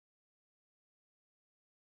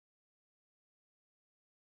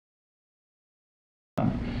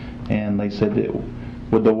and they said that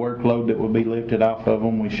with the workload that would be lifted off of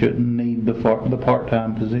them, we shouldn't need the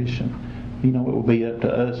part-time position. You know, it would be up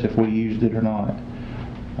to us if we used it or not,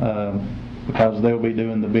 because they'll be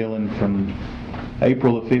doing the billing from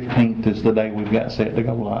April the 15th is the day we've got set to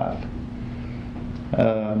go live.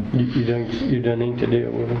 You done need to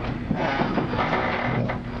deal with them.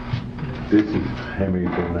 This is how many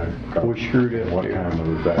been there? We screwed up. What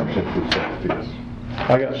time was that since we set this?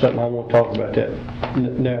 I got something I want to talk about that.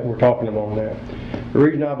 Now we're talking about that. The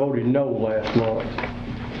reason I voted no last month,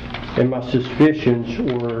 and my suspicions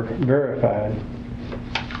were verified.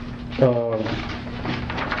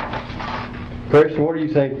 Chris, what do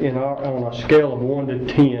you think on a scale of 1 to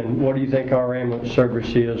 10? What do you think our ambulance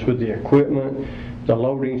service is with the equipment, the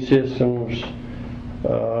loading systems,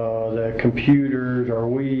 the computers? Are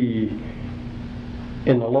we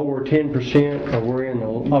in the lower 10% or we're in the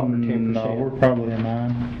upper 10%? No, we're probably a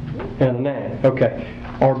 9. And a 9. Okay.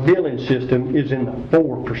 Our billing system is in the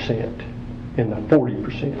 4%, in the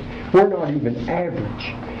 40%. We're not even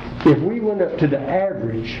average. If we went up to the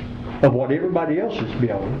average of what everybody else is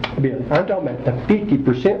billing, I'm talking about the 50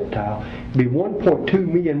 percentile, it'd be $1.2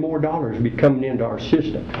 million more dollars be coming into our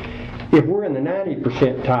system. If we're in the 90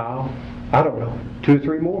 percentile, I don't know, $2 or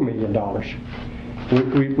 $3 more million dollars.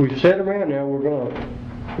 We've sat around now. We're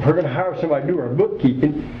gonna hire somebody to do our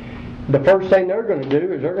bookkeeping. The first thing they're going to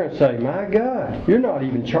do is they're going to say, "My God, you're not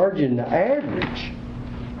even charging the average."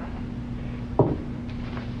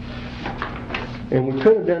 And we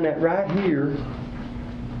could have done that right here,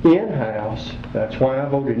 in-house. That's why I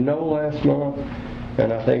voted no last month,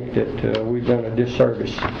 and I think that we've done a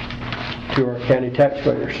disservice to our county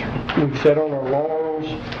taxpayers. We've sat on our laurels,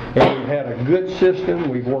 and we've had a good system.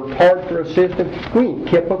 We've worked hard for a system. We ain't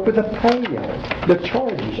kept up with the pay on it, the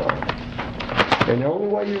charges on it. And the only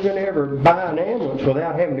way you're going to ever buy an ambulance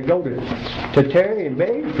without having to go to Terry and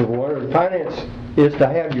beg for one, or the finance, is to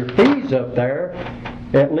have your fees up there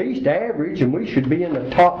at least average, and we should be in the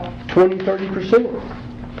top 20-30%.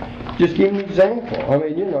 Just give you an example. I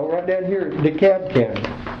mean, you know, right down here at DeKalb County.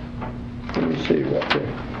 Let me see right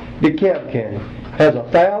there. DeKalb County has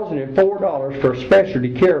 $1,004 for specialty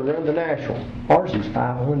care around the Nashville. Ours is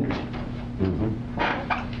 $500. Mm-hmm.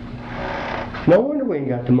 No wonder we ain't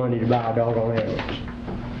got the money to buy a doggone ambulance.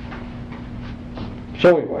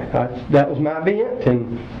 So anyway, that was my vent,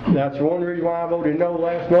 and that's one reason why I voted no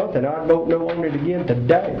last month, and I'd vote no on it again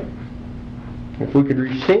today. If we could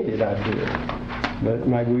rescind it, I'd do it. But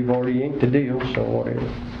maybe we've already inked the deal, so whatever.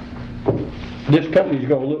 This company's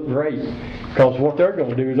going to look great, because what they're going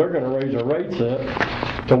to do is they're going to raise their rates up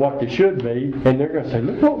to what they should be, and they're going to say,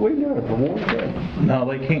 "Look what we've done for one day." No,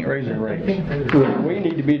 they can't raise their rates. We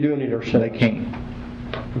need to be doing it ourselves. They can't.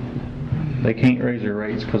 They can't raise their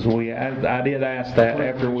rates, because I did ask that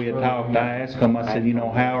after we had talked. I asked them, I said, you know,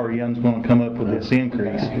 how are you going to come up with this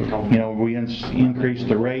increase? You know, we increase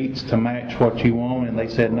the rates to match what you want, and they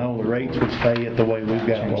said no, the rates would stay at the way we've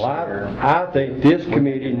got them. Well, I think this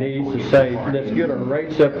committee needs to say, let's get our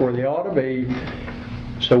rates up where they ought to be,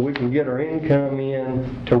 so we can get our income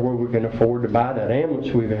in to where we can afford to buy that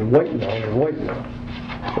ambulance we've been waiting on.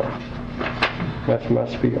 So, that's my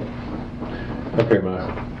spiel. Okay,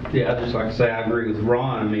 Mike. Yeah, I'd just like to say I agree with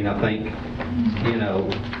Ron. I mean, I think, you know,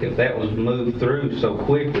 if that was moved through so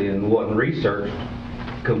quickly and wasn't researched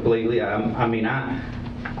completely, I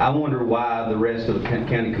wonder why the rest of the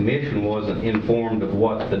county commission wasn't informed of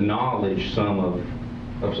what the knowledge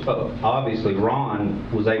obviously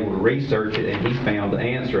Ron was able to research it and he found the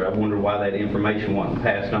answer. I wonder why that information wasn't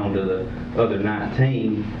passed on to the other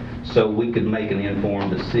 19 so we could make an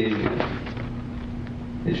informed decision.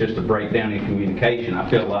 It's just a breakdown in communication. I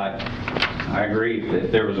feel like, I agree,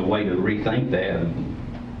 if there was a way to rethink that,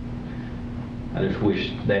 I just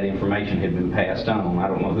wish that information had been passed on. I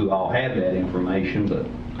don't know who all had that information,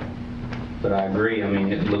 but I agree. I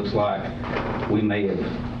mean, it looks like we may have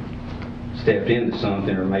stepped into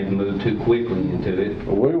something or maybe moved too quickly into it.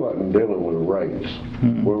 Well, we wasn't dealing with rates.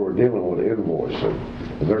 We were dealing with invoicing.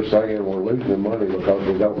 They're saying we're losing money because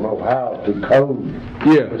we don't know how to code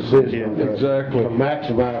the system to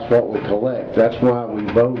maximize what we collect. That's why we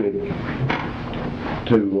voted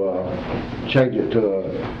to change it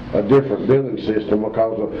to a different billing system,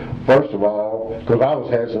 because first of all, because I was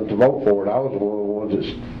hesitant to vote for it. I was one of the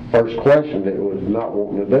ones first questioned it was not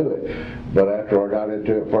wanting to do it. But after I got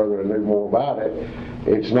into it further and knew more about it,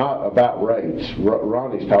 it's not about rates.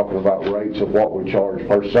 Ronnie's talking about rates of what we charge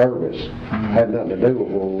per service. Had nothing to do with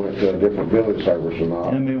when we went to a different billing service or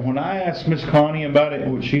not. I mean, when I asked Miss Connie about it,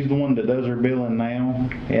 which she's the one that does her billing now,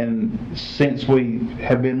 and since we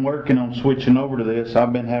have been working on switching over to this,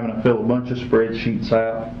 I've been having to fill a bunch of spreadsheets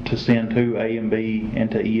out to send to A&B and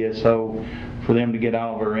to ESO for them to get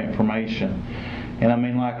all of our information. And I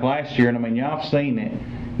mean, like last year, and I mean, y'all have seen it,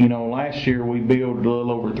 you know, last year we billed a little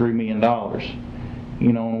over $3 million.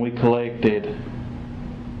 You know, and we collected,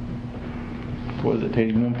 what was it,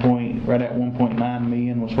 Teddy, right at 1.9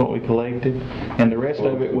 million was what we collected, and the rest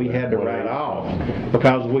of it we had to write off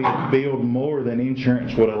because we had billed more than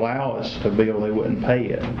insurance would allow us to bill. They wouldn't pay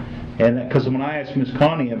it. And because when I asked Miss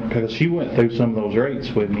Connie, because she went through some of those rates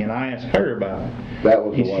with me, and I asked her about it, That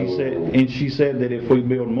was the and way she said that if we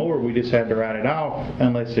billed more, we just had to write it off,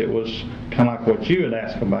 unless it was kind of like what you had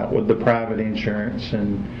asked about with the private insurance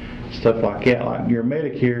and stuff like that. Like your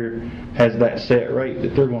Medicare has that set rate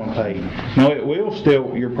that they're going to pay. Now it will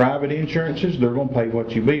still, your private insurances, they're going to pay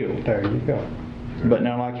what you bill. There you go. But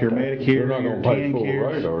now like your Medicare, They're not your gonna pay full 10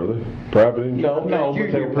 rate, cares, are they? Private insurance? No, but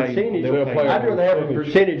your they'll pay- percentage. they'll pay I'd rather have a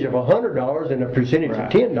percentage of $100 than a percentage of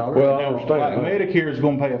Right. $10. Well, I now, like understand. Medicare is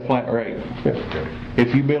going to pay a flat rate.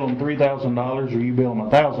 If you bill them $3,000 or you bill them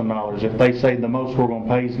 $1,000, if they say the most we're going to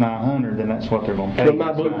pay is $900, then that's what they're going to pay. But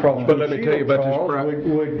my Blue Cross But Blue let me tell you about this Shield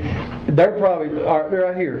private- they're probably, all right, they're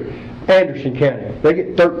right here, Anderson County, they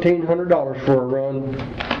get $1,300 for a run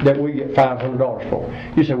that we get $500 for.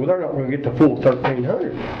 You say, well, they're not going to get the full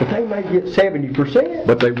 $1,300, but they may get 70%.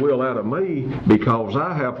 But they will out of me because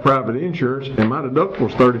I have private insurance and my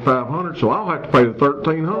deductible's $3,500, so I'll have to pay the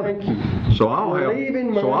 $1,300. Thank you. So I'll have,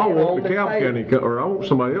 Leaving so I money want on the the Cal table. County, or I want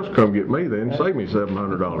somebody else to come get me then, save me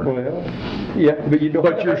 $700. Well, yeah, but you don't.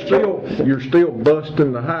 But have you're that still, choice. you're still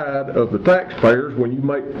busting the hide of the taxpayers when you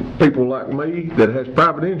make people like me that has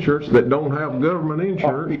private insurance that don't have government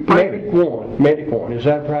insurance pay it. Medic One, is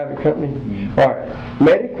that a private company? All right,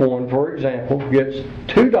 Medic One, for example, gets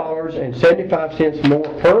 $2.75 more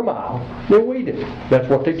per mile than we do. That's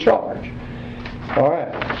what they charge. All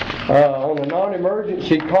right, on a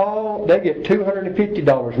non-emergency call, they get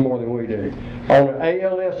 $250 more than we do. On an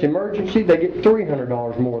ALS emergency, they get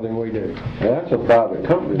 $300 more than we do. That's a private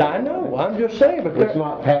company. I know, I'm just saying, but It's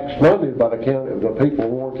not tax funded by the county, the people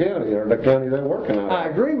of Warren County, or the county they're working out I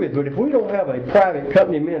of. agree with, but if we don't have a private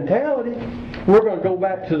company mentality, we're gonna go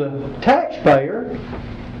back to the taxpayer,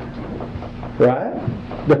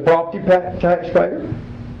 right? The property taxpayer,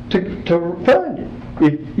 to fund it.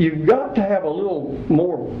 If you've got to have a little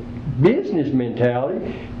more business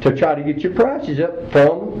mentality to try to get your prices up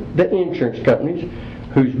from the insurance companies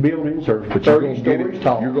whose buildings are But you're 30 gonna get stories it,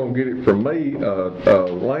 tall. you're gonna get it from me,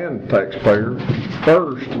 land taxpayer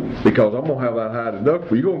first, because I'm gonna have that high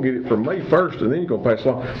deductible. You're gonna get it from me first, and then you're gonna pass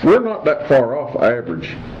along. We're not that far off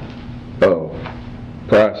average,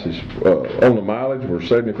 prices. On the mileage, we're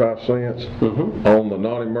 75 cents. On the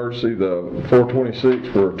non-emergency, the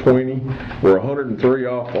 426, we're 20. We're 103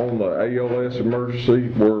 off on the ALS emergency.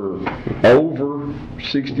 We're over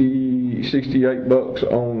 68 bucks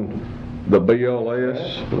on the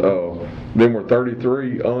BLS. Then we're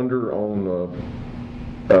 33 under on the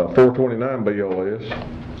 429 BLS.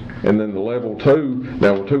 And then the level 2,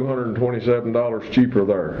 now we're $227 cheaper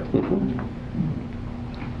there.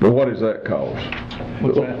 But what does that cost?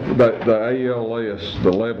 What's that? The ALS,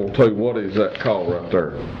 the level 2, what is that call right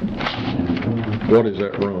there? What is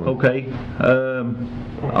that run? Okay,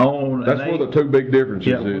 on That's where the two big differences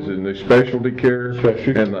Yep. is in the specialty care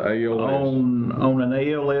and the ALS. on an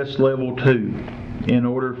ALS level 2, in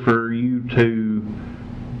order for you to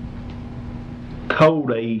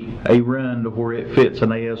code a run to where it fits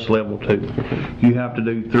an AS level 2, you have to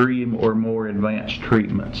do 3 or more advanced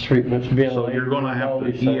treatments. Treatments, So ventilators, you're going to have all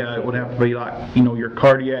to, these things. yeah, it would have to be like, your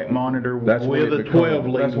cardiac monitor That's when with it a becomes- 12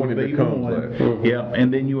 lead that's when would it be becomes one. that. Yeah,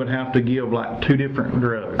 and then you would have to give like 2 different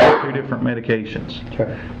drugs, 2 different medications,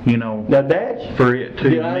 Okay. for Now that's, it to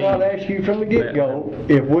did I not meet ask you from the get-go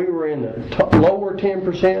if we were in the lower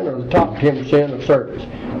 10% or the top 10% of service?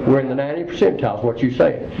 We're in the 90 percentiles, what you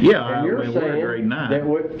saying. Yeah, And you're we're at grade saying 9. that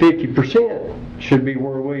 50% should be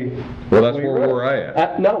where we. Well, that's we where run. we're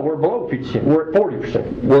at. No, we're below 50%, we're at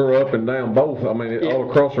 40%. We're up and down both. I mean, all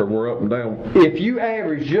across there, we're up and down. If you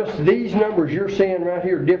average just these numbers you're seeing right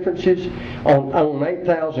here, differences on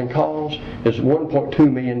 8,000 calls is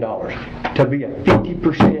 $1.2 million. To be a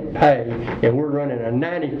 50% pay, and we're running a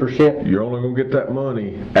 90%. You're only gonna get that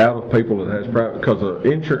money out of people that has private, because the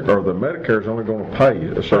insurance, or the Medicare is only gonna pay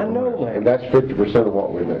a I certain know amount. And that. that's 50% of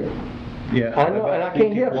what we do. Yeah. I know, and I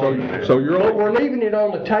can't help it. So you're But only, we're leaving it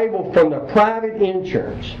on the table from the private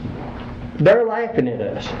insurance. They're laughing at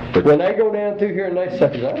us. When they go down through here and they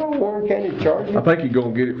say, I don't Warren County charge I you. think you're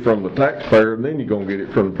gonna get it from the taxpayer, and then you're gonna get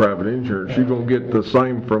it from the private insurance. You're gonna get the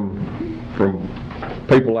same from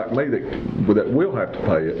people like me that will have to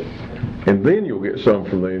pay it, and then you'll get some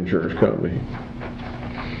from the insurance company.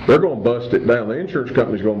 They're gonna bust it down. The insurance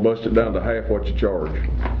company's gonna bust it down to half what you charge.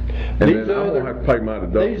 And These then I'm gonna have to pay my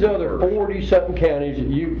deductible These other first. 40-something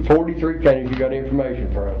counties, 43 counties you got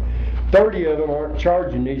information from, 30 of them aren't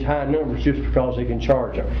charging these high numbers just because they can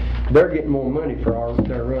charge them. They're getting more money for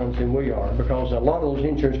their runs than we are, because a lot of those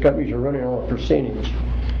insurance companies are running on a percentage.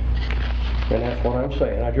 And that's what I'm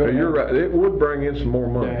saying. You're right, it would bring in some more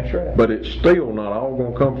money. That's right. But it's still not all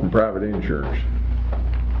gonna come from private insurance.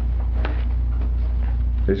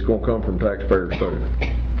 It's gonna come from taxpayers too.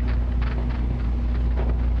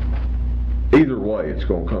 Either way, it's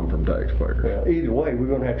gonna come from taxpayers. Well, either way, we're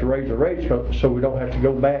gonna have to raise the rates so we don't have to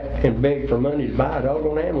go back and beg for money to buy a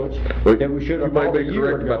doggone ambulance that we should have bought a year You may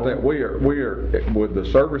be correct about that. ago. We are, with the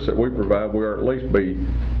service that we provide, we are at least be,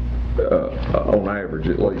 on average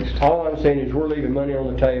at least. All I'm saying is we're leaving money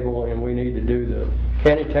on the table, and we need to do the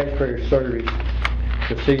county taxpayer service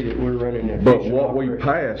to see that we're running an But efficient what we operation.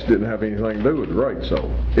 passed didn't have anything to do with the rate,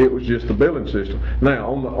 so it was just the billing system. Now,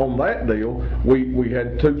 on that deal, we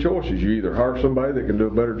had two choices. You either hire somebody that can do a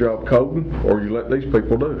better job coding, or you let these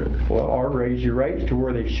people do it. Well, or raise your rates to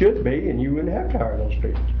where they should be, and you wouldn't have to hire those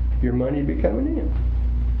people. Your money'd be coming in.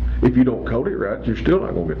 If you don't code it right, you're still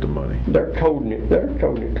not gonna get the money. They're coding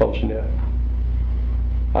it close enough.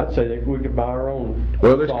 I'd say that we could buy our own.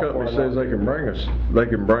 Well, this software company and says all. they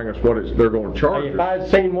can bring us what they're gonna charge If us. I'd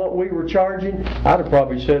seen what we were charging, I'd have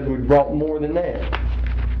probably said we'd brought more than that.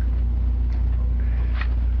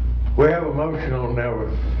 We have a motion on now,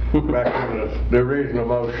 back to the original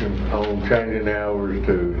motion on changing the hours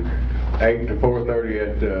to 8 to 4:30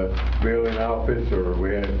 at the building office, or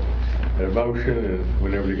we had a motion and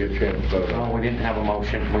we never did get a chance to vote No, on we didn't have a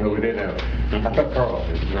motion. it. No, we didn't have, I thought Carl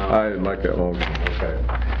did. I didn't make that motion. Okay,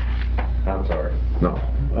 I'm sorry. No,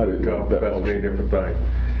 I didn't make that That's a motion. different thing.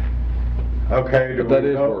 Okay, do But that we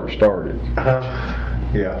is vote? where it started.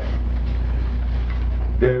 Yeah.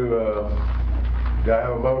 Do I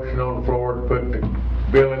have a motion on the floor to put the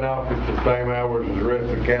billing office the same hours as the rest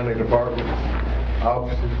of the county department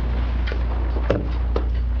offices?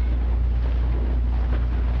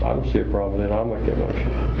 I don't see a problem with that. I'll make that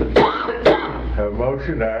motion. Have a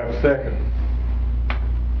motion, do I have a second?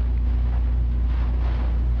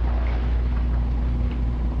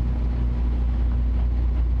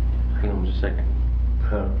 Hang on just a second.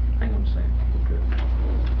 Huh? Hang on a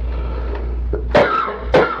second.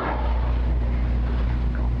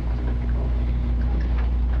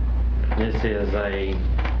 This is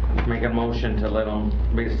make a motion to let them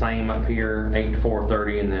be the same up here, 8 to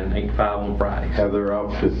 4:30, and then 8 to 5 on Fridays. Have their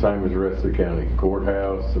offices the same as the rest of the county,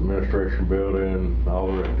 courthouse, administration building, all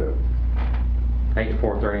the rest of it? 8 to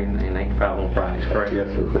 4:30 and 8 to 5 on Fridays, correct? Yes,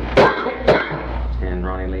 sir. And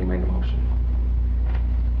Ronnie Lee made a motion.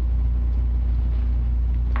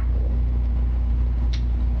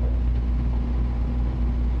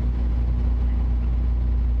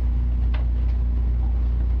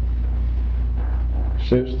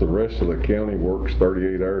 Since the rest of the county works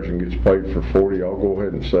 38 hours and gets paid for 40, I'll go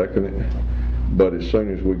ahead and second it. But as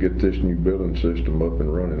soon as we get this new billing system up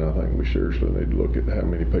and running, I think we seriously need to look at how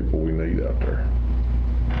many people we need out there.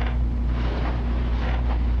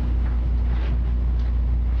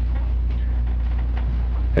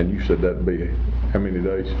 And you said that'd be how many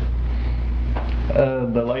days?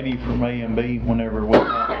 The lady from A&B, whenever we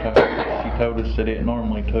talked to her, she told us that it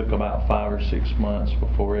normally took about 5 or 6 months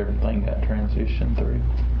before everything got transitioned through.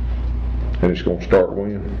 And it's gonna start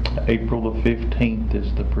when? April the 15th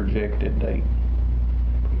is the projected date.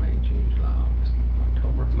 May, June, July, August,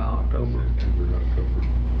 October, about October.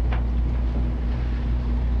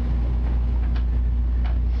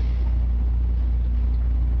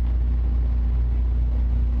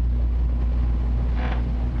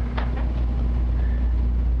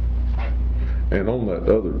 And on that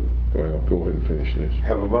other, well, go ahead and finish this.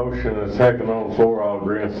 Have a motion and a second on the floor, all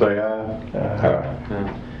agree and say aye.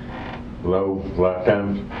 Yeah. Low,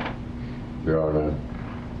 lifetimes? There are none.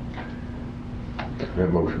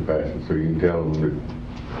 That motion passes, so you can tell them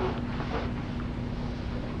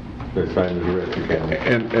that the same as the rest of the county.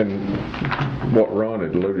 And what Ron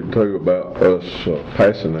had alluded to about us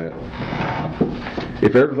passing that,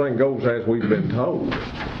 if everything goes as we've been told,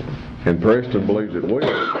 and Preston believes it will,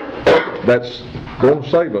 But that's going to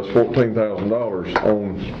save us $14,000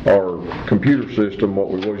 on our computer system, what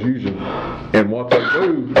we was using. And what they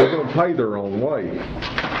do, they're going to pay their own way,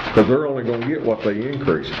 because they're only going to get what they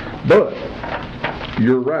increase. But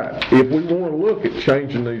you're right. If we want to look at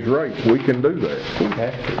changing these rates, we can do that.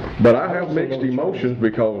 But I have mixed emotions,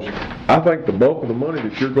 because I think the bulk of the money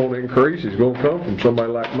that you're going to increase is going to come from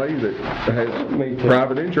somebody like me that has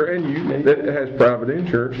private insurance, and you that has private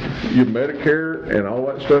insurance. Your Medicare and all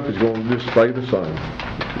that stuff is going to just stay the same.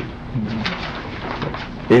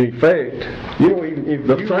 In effect, if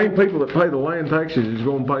the same people that pay the land taxes is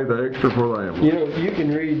going to pay the extra for the ambulance. You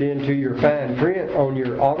can read into your fine print on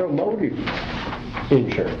your automotive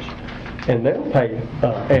insurance, and they'll pay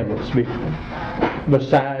ambulance bill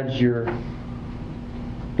besides your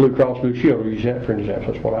Blue Cross Blue Shield. Use that for an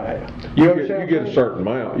example. That's what I have. You get a certain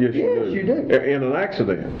amount. Yes, you do. In an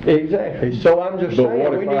accident. Exactly. So I'm just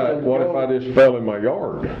saying. But what if I just fell in my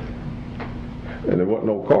yard and there wasn't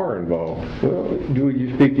no car involved? Well, do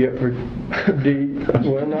you speak up for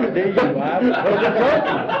well, not DUI,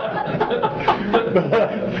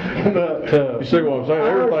 you see what I'm saying?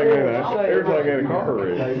 Everything ain't a car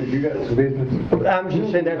wreck. You got some business? I'm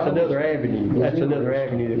just saying that's another avenue. That's another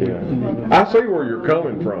avenue that I see where you're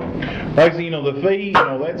coming from. Like, the fee,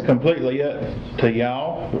 that's completely up to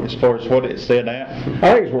y'all as far as what it's set at.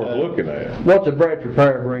 I think it's worth looking at. What's a Bradford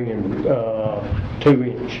Pryor bringing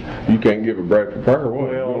 2-inch? You can't give a Bradford Pryor one.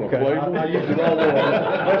 Well, okay. I use the wrong one.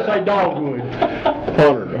 Let's say dogwood.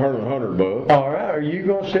 $100. All right. Are you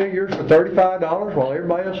going to sell yours for $35 while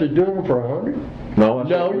everybody else is doing them for $100? No,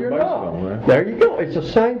 you're not. There you go. It's the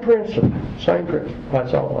same principle. Same principle.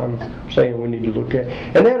 That's all I'm saying we need to look at.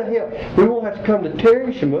 And that'll help. We won't have to come to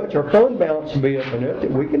Terry so much. Our fund balance will be up enough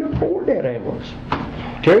that we can afford that ambulance.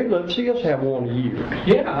 Terry loves to see us have one a year.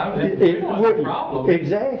 Yeah, we don't have a problem.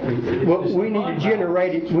 Exactly. Well, we need to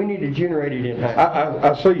generate it. We need to generate it in house.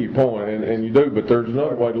 I see your point, and you do, but there's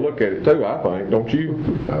another way to look at it too, I think, don't you?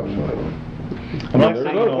 Absolutely. There's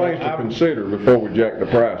other things to consider before we jack the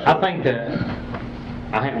price up. I think that,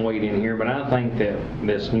 I haven't weighed in here, but I think that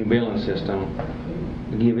this new billing system,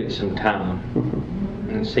 give it some time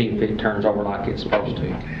and see if it turns over like it's supposed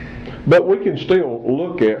to. But we can still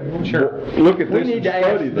look at this We need to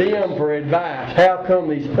ask them for advice. How come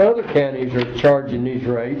these other counties are charging these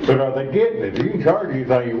rates? But are they getting it? You can charge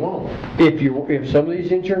anything you want. If some of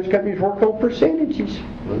these insurance companies work on percentages,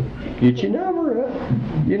 get your number up.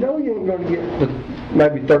 You ain't going to get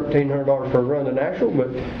maybe $1,300 for a run of national,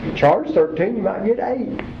 but charge $13, you might get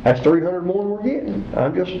 $8. That's $300 more than we're getting.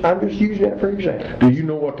 I'm just using that for example. Do you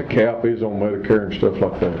know what the cap is on Medicare and stuff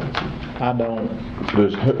like that? I don't.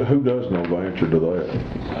 Who does know the answer to that?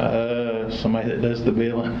 Somebody that does the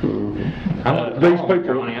billing. These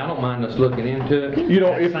people. I don't mind us looking into it.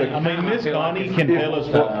 If Miss Connie can tell us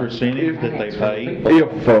what percentage that they pay.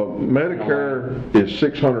 If Medicare is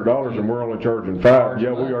 $600 and we're only charging $5,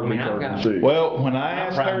 yeah, we are charging $6. Well, when I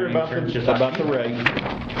asked her about the rate,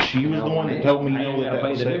 she was the one that told me, that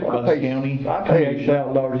was set by the county. I pay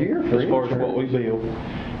 $8,000 a year for as far as what we bill.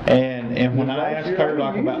 And when I asked her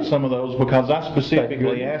about some of those, because I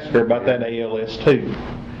specifically asked her about that ALS too,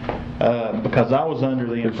 because I was under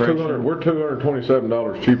the impression we're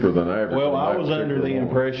 $227 cheaper than average. Well, I was under the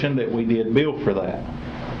impression that we did bill for that.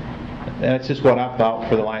 That's just what I thought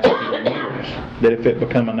for the last few years. That if it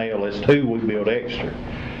become an ALS 2, we billed extra.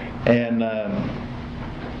 And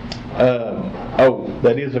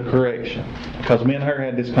that is a correction, because me and her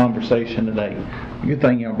had this conversation today. Good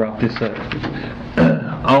thing y'all brought this up.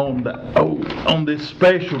 On this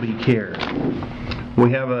specialty care,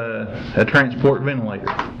 we have a transport ventilator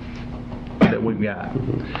that we've got.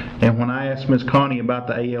 And when I asked Miss Connie about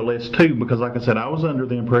the ALS 2, because like I said, I was under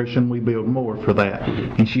the impression we billed more for that.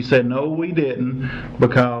 And she said, no, we didn't,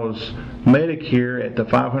 because Medicare at the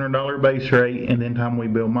 $500 base rate, and then time we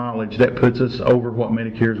bill mileage, that puts us over what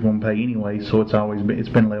Medicare is going to pay anyway, so it's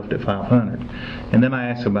been left at $500. And then I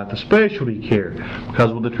asked about the specialty care,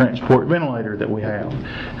 because of the transport ventilator that we have.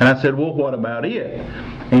 And I said, well, what about it?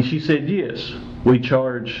 And she said, yes, we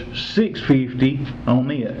charge $650 on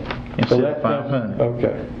it instead of $500.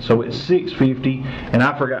 Okay. So it's $650, and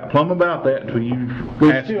I forgot plumb about that until you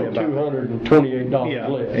asked me about it. $228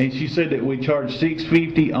 less. And she said that we charge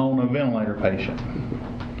 $650 on a ventilator patient.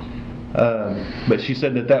 But she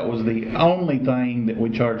said that was the only thing that we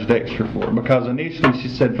charged extra for, because initially she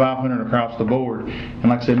said 500 across the board, and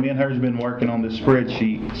like I said, me and her's been working on this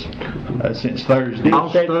spreadsheet since Thursday. I'll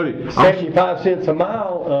study. 75 cents a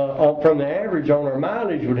mile from the average on our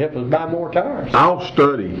mileage would help us buy more tires. I'll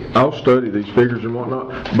study these figures and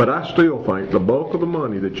whatnot, but I still think the bulk of the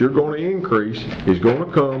money that you're going to increase is going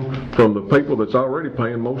to come from the people that's already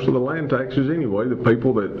paying most of the land taxes anyway, the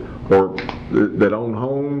people that own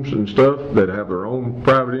homes and stuff, that have their own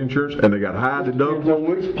private insurance, and they got high deductibles. Depends on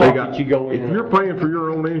which pocket you go in. If you're paying for your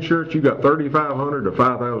own insurance, you got $3,500 to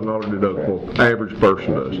 $5,000 deductible, average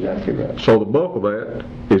person does. Exactly right. So the bulk of that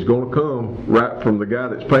is going to come right from the guy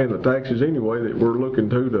that's paying the taxes anyway, that we're looking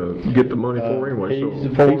to get the money for anyway. He's the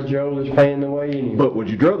poor Joe that's paying the way anyway. But would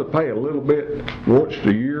you rather pay a little bit once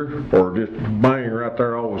a year, or just bang right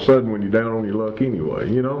there all of a sudden when you're down on your luck anyway,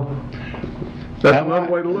 you know? That's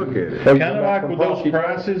another way to look at it. Kind of like with those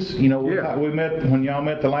prices, you know, Yeah. we met, when y'all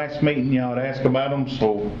met the last meeting, y'all had asked about them,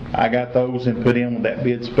 so I got those and put in with that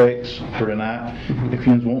bid specs for tonight. If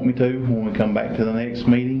you want me to, when we come back to the next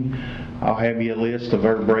meeting, I'll have you a list of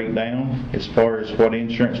our breakdown as far as what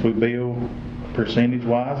insurance we bill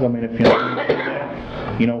percentage-wise. I mean, if you know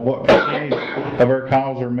that, you know, what percentage of our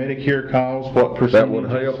calls are Medicare calls, what percentage. That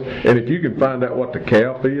would help. And if you can find out what the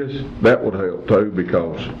cap is, that would help too,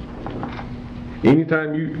 because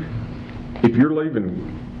anytime if you're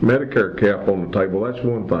leaving Medicare cap on the table, that's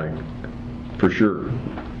one thing, for sure.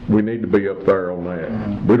 We need to be up there on that.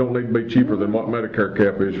 We don't need to be cheaper than what Medicare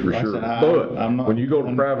cap is, for sure. But when you go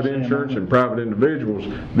to private insurance and private individuals,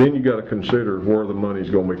 then you got to consider where the money's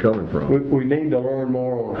going to be coming from. We need to learn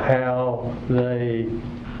more on how they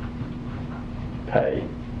pay.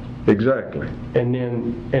 Exactly.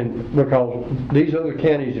 And because these other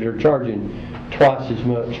counties that are charging twice as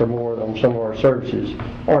much or more on some of our services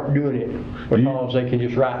aren't doing it because they can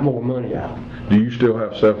just write more money out. Do you still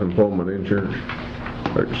have self-employment insurance?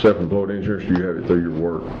 Or self-employed insurance, do you have it through your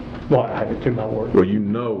work? Well, I have it through my work. Well, you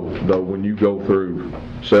know, though, when you go through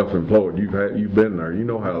self-employed, you've been there, you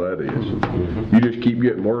know how that is. You just keep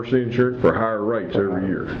getting worse insurance for higher rates every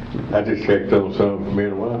year. I just checked on some for me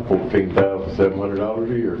and mine, $14,700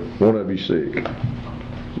 a year. Won't that be sick?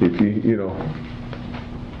 If you know,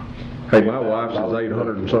 hey, my wife's is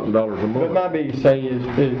 $800 and something a But month. my biggest thing is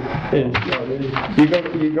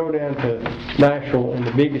you go down to Nashville and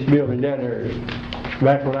the biggest building down there,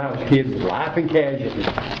 back when I was a kid, was Life and Casualty.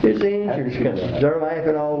 It's the insurance company. They're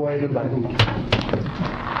laughing all the way to the bank.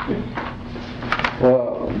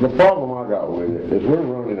 Well, the problem I got with it is we're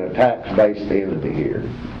running a tax-based entity here.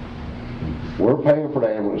 We're paying for the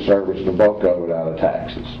ambulance service, the bulk of it out of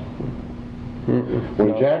taxes.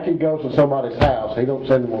 When Jackie goes to somebody's house, he don't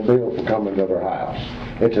send them a bill for coming to their house.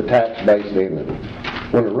 It's a tax-based entity.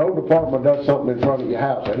 When the road department does something in front of your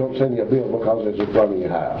house, they don't send you a bill because it's in front of your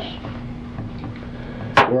house.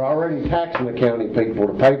 We're already taxing the county people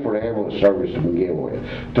to pay for the ambulance service to begin with.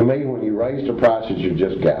 To me, when you raise the prices, you're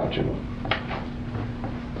just gouging them.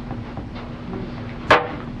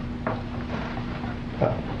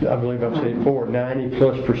 I believe I've said before,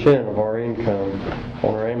 90+% of our income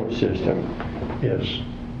on our ambulance system is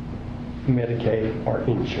Medicaid or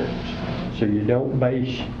insurance. So you don't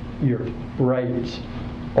base your rates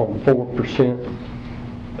on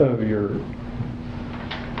 4% of your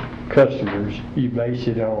customers. You base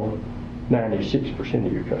it on 96%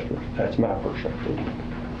 of your customers. That's my personal opinion.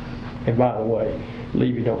 And by the way,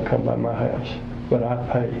 Levy don't come by my house, but I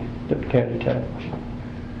pay the county tax.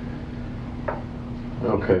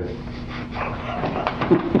 Okay.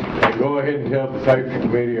 And go ahead and tell the safety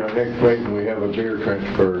committee our next meeting we have a beer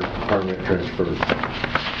transfer, permit transfer.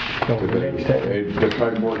 The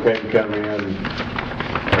paperwork hadn't come in.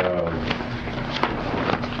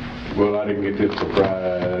 Well, I didn't get this till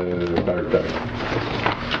Thursday.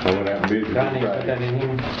 I went out and busy Do I need to put that Friday. in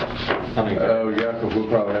here? I mean, Oh, yeah, because we'll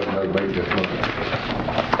probably have another meeting this month.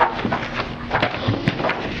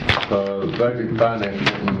 Budget and finance,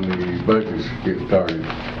 and the budgets get started.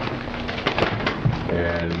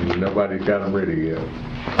 And nobody's got them ready yet.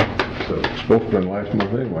 So, It's supposed to have been last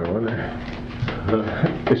month anyway, wasn't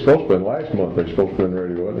it? It's supposed to have been last month, they're supposed to have been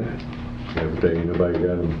ready, wasn't it? every day, nobody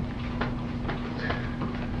got them.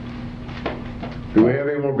 Do we have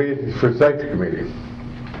any more business for the safety committee?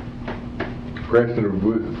 Preston,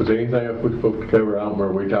 was there anything else we're supposed to cover? I don't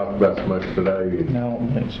remember, we talked about so much today. No, I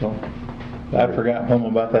don't think so. I forgot something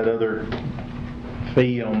about that other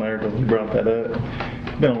fee on there, but we brought that up.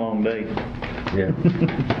 It's been a long day. Yeah.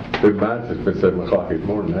 Dude, mine's just been 7 o'clock this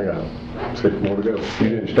morning, I got 6 more to go. You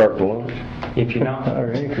didn't start the lunch? if you're not,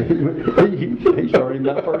 He started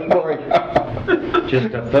my first break.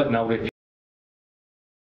 just a footnote, if